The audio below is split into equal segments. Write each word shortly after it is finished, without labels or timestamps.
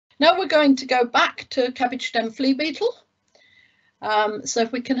Now we're going to go back to cabbage stem flea beetle. So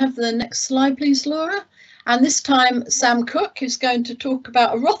if we can have the next slide, please, Laura. And this time Sam Cook is going to talk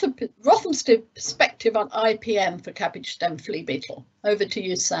about a Rothamsted perspective on IPM for cabbage stem flea beetle. Over to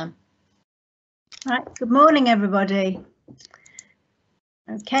you, Sam. Right, good morning, everybody.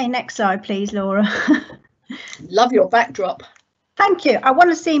 Okay, next slide, please, Laura. Love your backdrop. Thank you. I want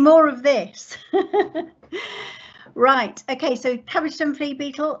to see more of this. Right, okay, so cabbage stem flea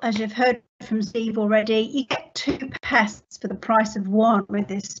beetle, as you've heard from Steve already, you get 2 pests for the price of 1 with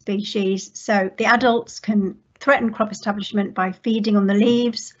this species. So the adults can threaten crop establishment by feeding on the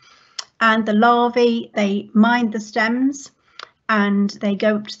leaves, and the larvae, they mine the stems and they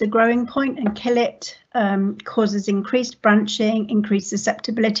go up to the growing point and kill it, causes increased branching, increased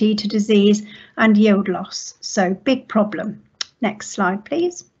susceptibility to disease and yield loss. So big problem. Next slide,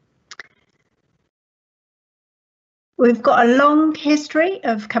 please. We've got a long history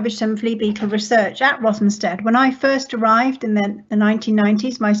of cabbage stem flea beetle research at Rothamsted. When I first arrived in the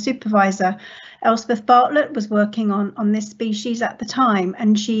 1990s, my supervisor, Elspeth Bartlett, was working on this species at the time,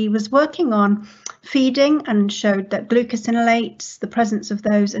 and she was working on feeding and showed that glucosinolates, the presence of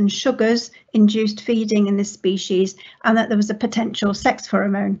those, and sugars induced feeding in this species, and that there was a potential sex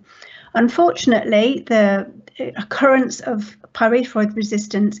pheromone. Unfortunately, the occurrence of pyrethroid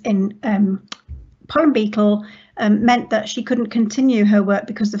resistance in pollen beetle meant that she couldn't continue her work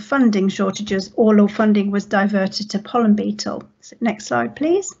because of funding shortages. All funding was diverted to pollen beetle. So next slide,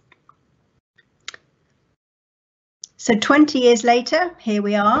 please. So 20 years later, here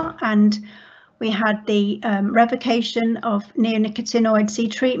we are, and we had the revocation of neonicotinoid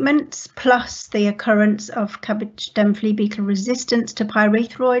seed treatments, plus the occurrence of cabbage stem flea beetle resistance to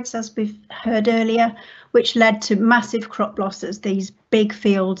pyrethroids, as we've heard earlier, which led to massive crop losses, these big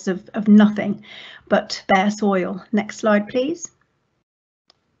fields of nothing but bare soil. Next slide, please.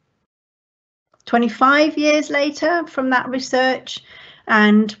 25 years later from that research,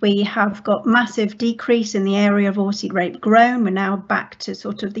 and we have got massive decrease in the area of oilseed rape grown. We're now back to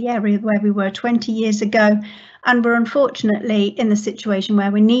sort of the area where we were 20 years ago, and we're unfortunately in the situation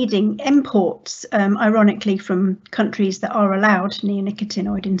where we're needing imports, ironically, from countries that are allowed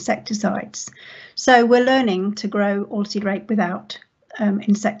neonicotinoid insecticides. So we're learning to grow oilseed rape without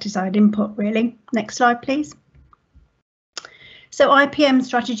insecticide input, really. Next slide, please. So IPM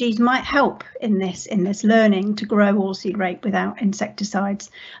strategies might help in this learning to grow oilseed rape without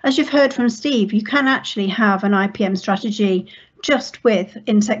insecticides. As you've heard from Steve, you can actually have an IPM strategy just with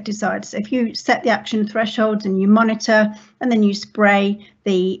insecticides. If you set the action thresholds and you monitor, and then you spray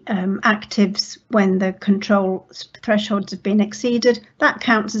the actives when the control thresholds have been exceeded, that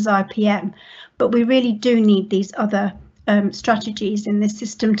counts as IPM. But we really do need these other strategies in this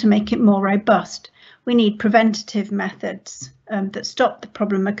system to make it more robust. We need preventative methods that stop the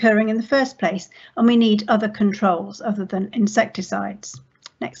problem occurring in the first place, and we need other controls other than insecticides.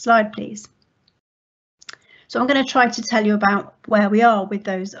 Next slide, please. So I'm going to try to tell you about where we are with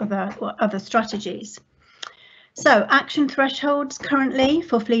those other strategies. So action thresholds currently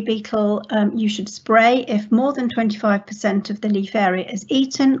for flea beetle, you should spray if more than 25% of the leaf area is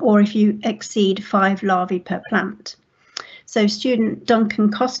eaten, or if you exceed 5 larvae per plant. So student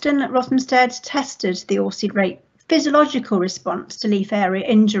Duncan Coston at Rothamsted tested the oilseed rape physiological response to leaf area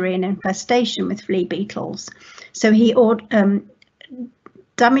injury and infestation with flea beetles. So he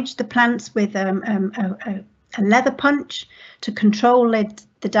damaged the plants with a leather punch to control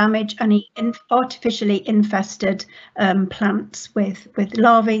the damage, and he artificially infested plants with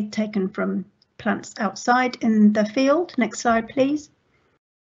larvae taken from plants outside in the field. Next slide, please.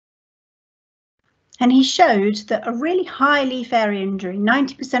 And he showed that a really high leaf area injury,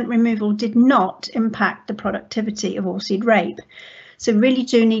 90% removal, did not impact the productivity of oilseed rape. So really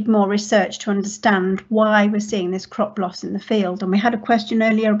do need more research to understand why we're seeing this crop loss in the field. And we had a question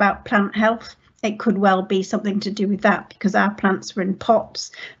earlier about plant health. It could well be something to do with that, because our plants were in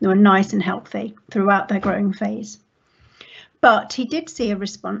pots, they were nice and healthy throughout their growing phase. But he did see a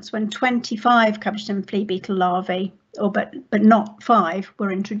response when 25 cabbage stem flea beetle larvae, but not 5,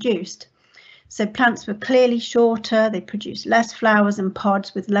 were introduced. So plants were clearly shorter, they produced less flowers and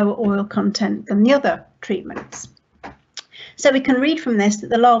pods with lower oil content than the other treatments. So we can read from this that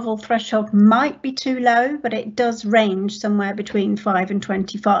the larval threshold might be too low, but it does range somewhere between 5 and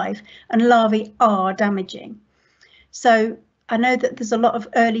 25, and larvae are damaging. So I know that there's a lot of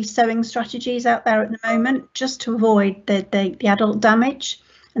early sowing strategies out there at the moment just to avoid the adult damage.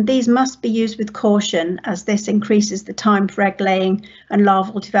 And these must be used with caution, as this increases the time for egg laying and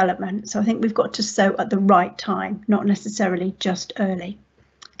larval development. So I think we've got to sow at the right time, not necessarily just early.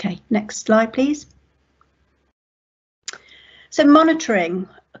 Okay, next slide, please. So monitoring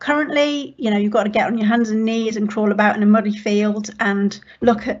currently, you know, you've got to get on your hands and knees and crawl about in a muddy field and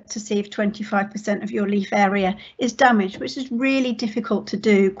look at to see if 25% of your leaf area is damaged, which is really difficult to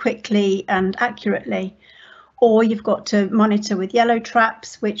do quickly and accurately. Or you've got to monitor with yellow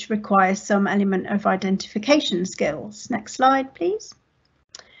traps, which requires some element of identification skills. Next slide, please.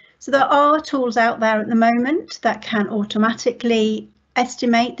 So there are tools out there at the moment that can automatically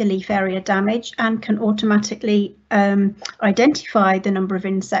estimate the leaf area damage and can automatically identify the number of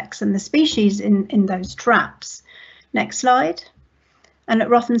insects and the species in those traps. Next slide. And at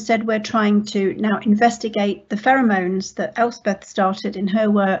Rothamsted, we're trying to now investigate the pheromones that Elspeth started in her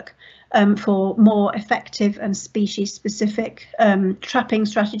work for more effective and species-specific trapping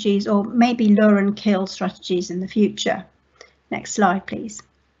strategies, or maybe lure and kill strategies in the future. Next slide, please.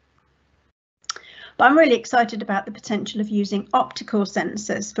 But I'm really excited about the potential of using optical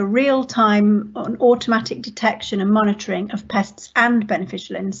sensors for real-time automatic detection and monitoring of pests and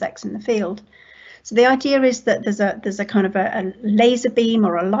beneficial insects in the field. So the idea is that there's a kind of a laser beam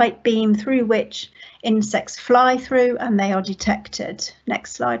or a light beam through which insects fly through and they are detected.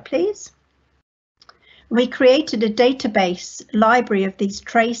 Next slide, please. We created a database library of these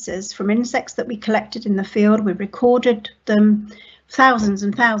traces from insects that we collected in the field. We recorded them, thousands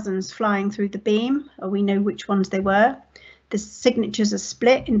and thousands flying through the beam, or we know which ones they were. The signatures are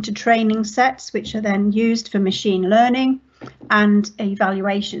split into training sets, which are then used for machine learning and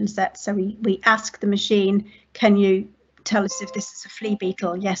evaluation sets. So we ask the machine, can you tell us if this is a flea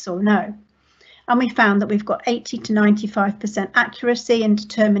beetle, yes or no? And we found that we've got 80 to 95% accuracy in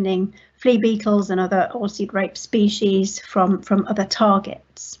determining flea beetles and other oilseed rape species from other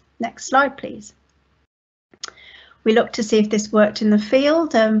targets. Next slide, please. We looked to see if this worked in the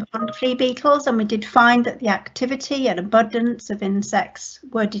field on flea beetles, and we did find that the activity and abundance of insects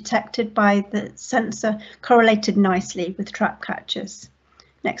were detected by the sensor correlated nicely with trap catchers.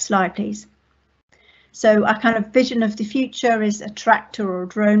 Next slide, please. So our kind of vision of the future is a tractor or a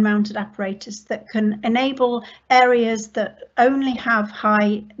drone mounted apparatus that can enable areas that only have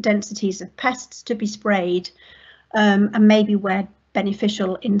high densities of pests to be sprayed, and maybe where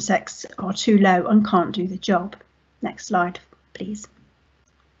beneficial insects are too low and can't do the job. Next slide, please.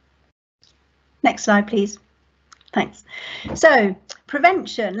 Next slide, please. Thanks. So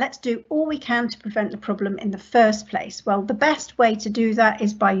prevention, let's do all we can to prevent the problem in the first place. Well, the best way to do that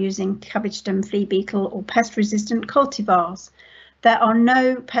is by using cabbage stem flea beetle or pest resistant cultivars. There are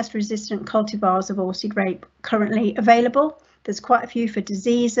no pest resistant cultivars of oilseed rape currently available. There's quite a few for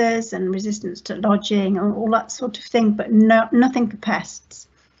diseases and resistance to lodging and all that sort of thing, but nothing for pests.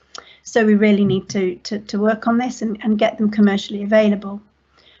 So we really need to work on this and get them commercially available.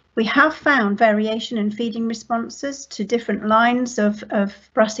 We have found variation in feeding responses to different lines of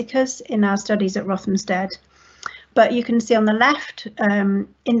brassicas in our studies at Rothamsted. But you can see on the left,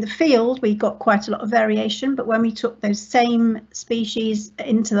 in the field, we got quite a lot of variation, but when we took those same species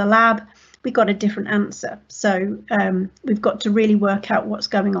into the lab, we got a different answer. So we've got to really work out what's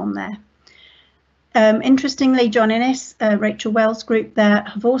going on there. Interestingly, John Innes, Rachel Wells' group there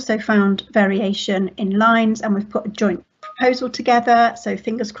have also found variation in lines, and we've put a joint proposal together. So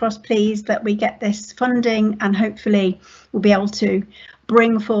fingers crossed, please, that we get this funding and hopefully we'll be able to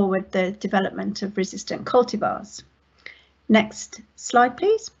bring forward the development of resistant cultivars. Next slide,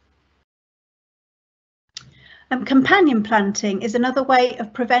 please. Companion planting is another way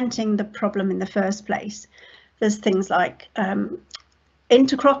of preventing the problem in the first place. There's things like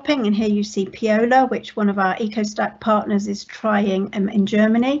intercropping, and here you see Piola, which one of our EcoStack partners is trying in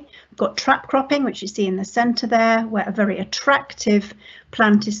Germany. We've got trap cropping, which you see in the centre there, where a very attractive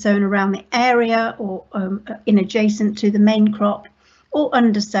plant is sown around the area or in adjacent to the main crop, or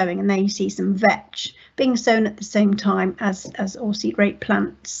undersowing, and there you see some vetch being sown at the same time as oilseed rape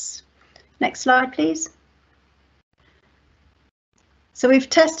plants. Next slide, please. So we've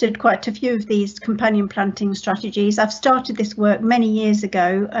tested quite a few of these companion planting strategies. I've started this work many years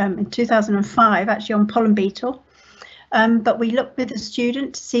ago, in 2005, actually on pollen beetle, but we looked with a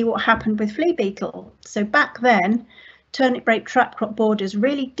student to see what happened with flea beetle. So back then, turnip rape trap crop borders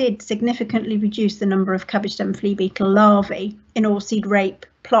really did significantly reduce the number of cabbage stem flea beetle larvae in oilseed rape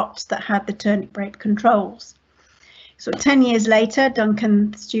plots that had the turnip rape controls. So 10 years later, Duncan,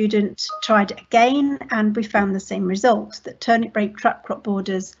 the student, tried it again, and we found the same results, that turnip rape trap crop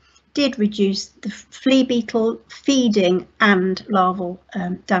borders did reduce the flea beetle feeding and larval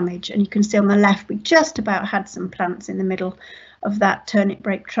damage. And you can see on the left, we just about had some plants in the middle of that turnip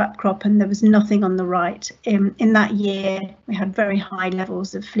rape trap crop, and there was nothing on the right. In that year, we had very high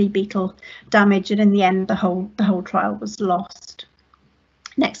levels of flea beetle damage, and in the end, the whole trial was lost.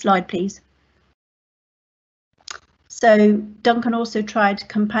 Next slide, please. So Duncan also tried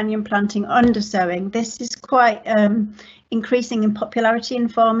companion planting undersowing. This is quite increasing in popularity in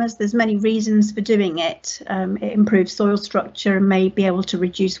farmers. There's many reasons for doing it. It improves soil structure and may be able to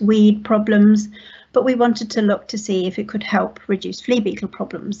reduce weed problems, but we wanted to look to see if it could help reduce flea beetle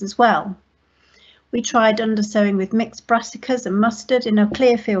problems as well. We tried undersowing with mixed brassicas and mustard in a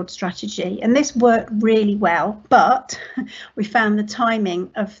clear field strategy, and this worked really well, but we found the timing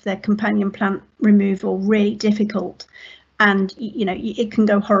of the companion plant removal really difficult, and it can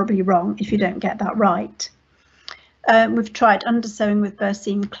go horribly wrong if you don't get that right. We've tried undersowing with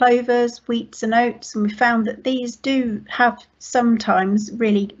berseem clovers, wheats and oats, and we found that these do have sometimes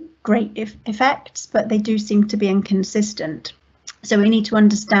really great effects, but they do seem to be inconsistent. So we need to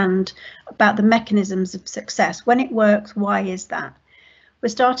understand about the mechanisms of success. When it works, why is that? We're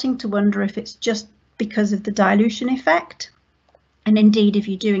starting to wonder if it's just because of the dilution effect. And indeed, if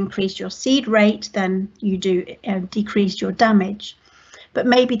you do increase your seed rate, then you do decrease your damage. But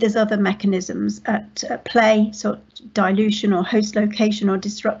maybe there's other mechanisms at play, so dilution or host location or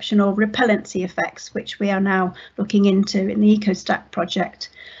disruption or repellency effects, which we are now looking into in the EcoStack project,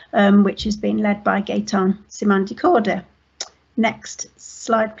 which is being led by Gaetan Simandikorde. Next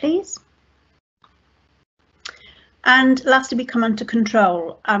slide, please. And lastly, we come on to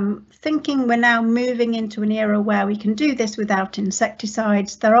control. I'm thinking we're now moving into an era where we can do this without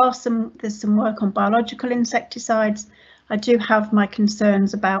insecticides. There's some work on biological insecticides. I do have my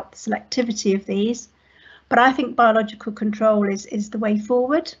concerns about the selectivity of these, but I think biological control is the way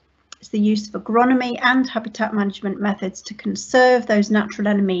forward. It's the use of agronomy and habitat management methods to conserve those natural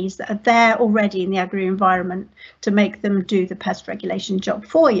enemies that are there already in the agri-environment to make them do the pest regulation job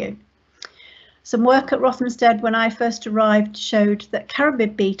for you. Some work at Rothamsted when I first arrived showed that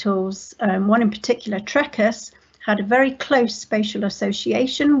carabid beetles, one in particular, Trecus, had a very close spatial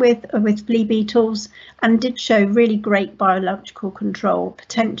association with flea beetles and did show really great biological control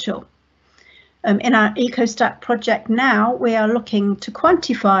potential. In our EcoStack project now, we are looking to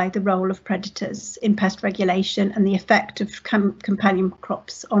quantify the role of predators in pest regulation and the effect of companion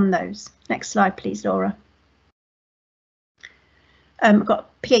crops on those. Next slide, please, Laura. I've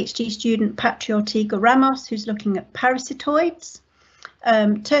got PhD student Patri Ortega Ramos, who's looking at parasitoids.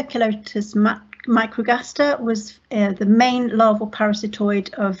 Turculotus microgaster was the main larval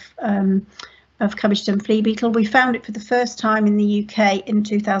parasitoid of cabbage stem flea beetle. We found it for the first time in the UK in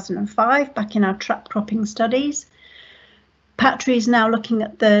 2005, back in our trap cropping studies. Patri is now looking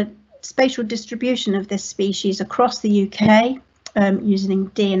at the spatial distribution of this species across the UK using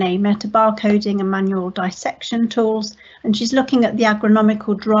DNA metabarcoding and manual dissection tools, and she's looking at the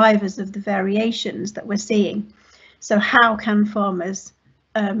agronomical drivers of the variations that we're seeing. So how can farmers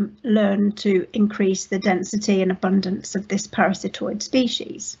learn to increase the density and abundance of this parasitoid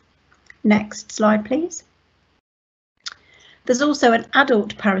species? Next slide, please. There's also an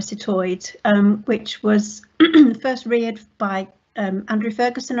adult parasitoid, which was first reared by Andrew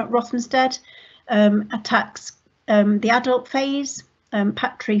Ferguson at Rothamsted, attacks the adult phase.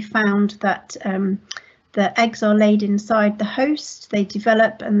 Patri found that the eggs are laid inside the host, they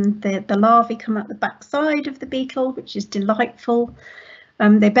develop, and the larvae come out the backside of the beetle, which is delightful.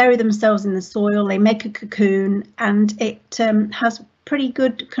 They bury themselves in the soil, they make a cocoon, and it has pretty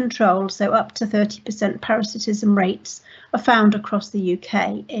good control, so up to 30% parasitism rates are found across the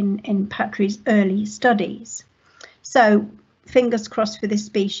UK in Patri's early studies. So fingers crossed for this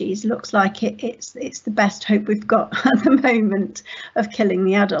species. Looks like it's the best hope we've got at the moment of killing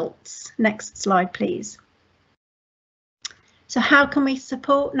the adults. Next slide, please. So how can we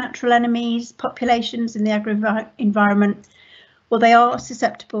support natural enemies populations in the agri-environment? Well, they are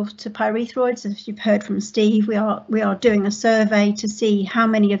susceptible to pyrethroids, as you've heard from Steve. We are doing a survey to see how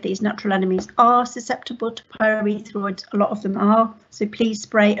many of these natural enemies are susceptible to pyrethroids. A lot of them are, so please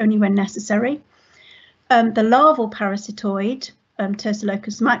spray only when necessary. The larval parasitoid,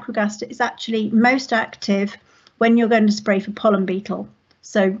 Tursilocus microgaster, is actually most active when you're going to spray for pollen beetle.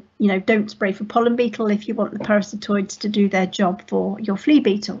 So, don't spray for pollen beetle if you want the parasitoids to do their job for your flea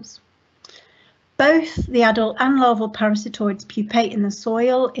beetles. Both the adult and larval parasitoids pupate in the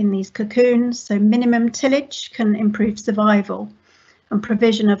soil in these cocoons, so minimum tillage can improve survival, and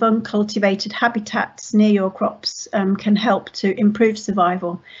provision of uncultivated habitats near your crops can help to improve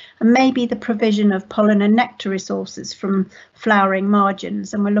survival, and maybe the provision of pollen and nectar resources from flowering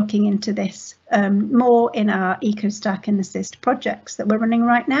margins, and we're looking into this more in our EcoStack and Assist projects that we're running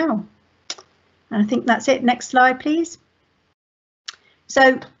right now. And I think that's it. Next slide, please.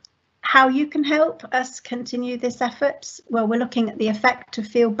 So how you can help us continue this effort? Well, we're looking at the effect of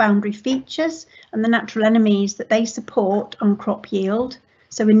field boundary features and the natural enemies that they support on crop yield.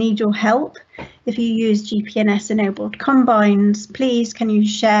 So we need your help. If you use GPNS enabled combines, please can you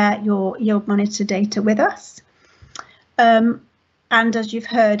share your yield monitor data with us? And as you've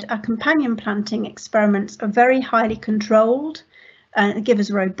heard, our companion planting experiments are very highly controlled and give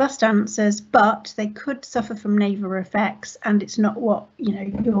us robust answers, but they could suffer from neighbour effects, and it's not what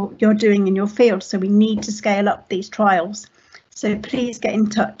you're doing in your field. So we need to scale up these trials. So please get in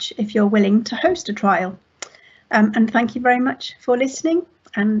touch if you're willing to host a trial. And thank you very much for listening,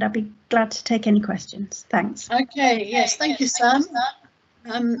 and I'll be glad to take any questions. Thanks. Okay, yes, thank you, Sam.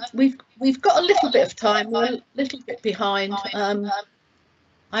 We've got a little bit of time. We're a little bit behind.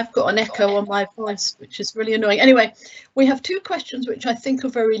 I've got an echo on my voice, which is really annoying. Anyway, we have two questions which I think are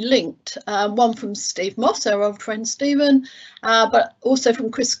very linked. One from Steve Moss, our old friend Stephen, but also from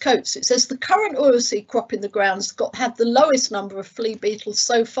Chris Coates. It says the current oilseed crop in the ground's had the lowest number of flea beetles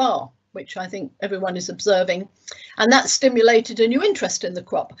so far, which I think everyone is observing, and that stimulated a new interest in the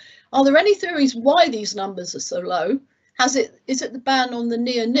crop. Are there any theories why these numbers are so low? Is it the ban on the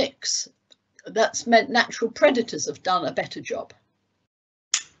neonics that's meant natural predators have done a better job?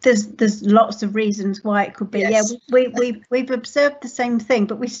 There's lots of reasons why it could be. Yes. Yeah, we've observed the same thing,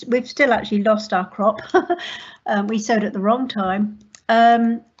 but we've still actually lost our crop. We sowed at the wrong time.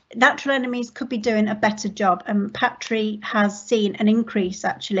 Natural enemies could be doing a better job, and Patry has seen an increase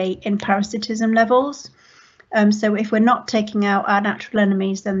actually in parasitism levels. So if we're not taking out our natural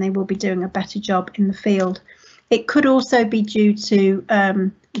enemies, then they will be doing a better job in the field. It could also be due to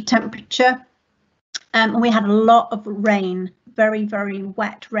the temperature. We had a lot of rain, very, very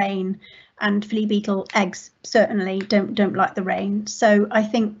wet rain, and flea beetle eggs certainly don't like the rain. So I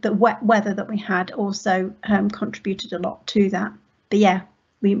think the wet weather that we had also contributed a lot to that. But yeah,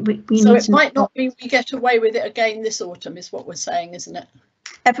 we so it might not be we get away with it again this autumn, is what we're saying, isn't it?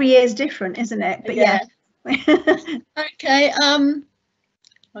 Every year is different, isn't it? But yeah. Okay.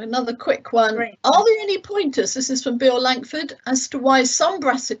 Another quick one. Great. Are there any pointers, this is from Bill Langford, as to why some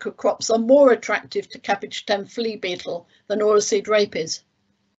brassica crops are more attractive to cabbage stem flea beetle than oilseed rape is?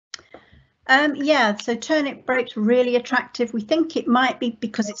 Yeah, so turnip rape's really attractive. We think it might be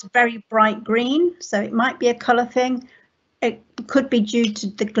because it's very bright green, so it might be a colour thing. It could be due to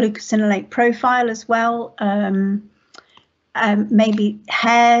the glucosinolate profile as well. Maybe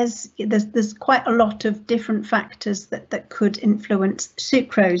hairs. There's quite a lot of different factors that could influence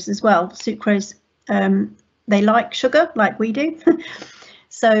sucrose as well. Sucrose, they like sugar like we do.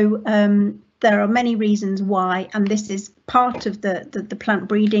 So there are many reasons why, and this is part of the plant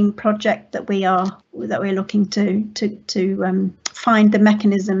breeding project that we're looking to find the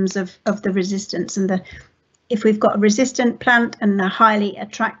mechanisms of the resistance, and if we've got a resistant plant and a highly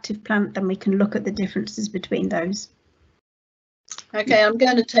attractive plant, then we can look at the differences between those. Okay, I'm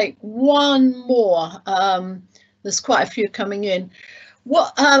going to take one more. There's quite a few coming in.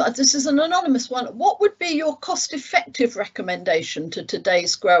 This is an anonymous one. What would be your cost-effective recommendation to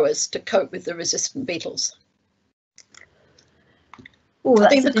today's growers to cope with the resistant beetles? I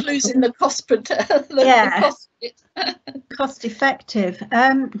think the clue's in the cost. Cost effective.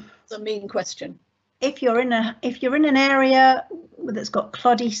 It's a mean question. If you're in an area that's got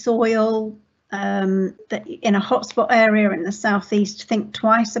cloddy soil, that in a hotspot area in the southeast, think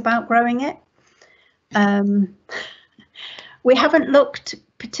twice about growing it. We haven't looked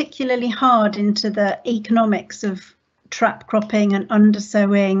particularly hard into the economics of trap cropping and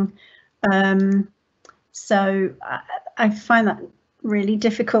undersowing, so I find that really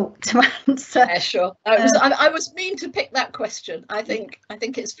difficult to answer. Yeah, sure. I was mean to pick that question. I think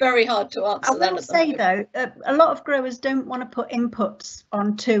it's very hard to answer. I will say though, a lot of growers don't want to put inputs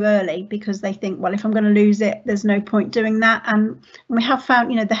on too early because they think, well, if I'm going to lose it, there's no point doing that. And we have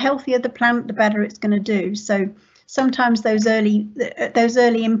found, the healthier the plant, the better it's going to do. So sometimes those early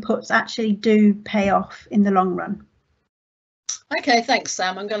inputs actually do pay off in the long run. Okay, thanks,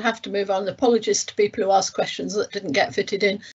 Sam. I'm going to have to move on. Apologies to people who asked questions that didn't get fitted in.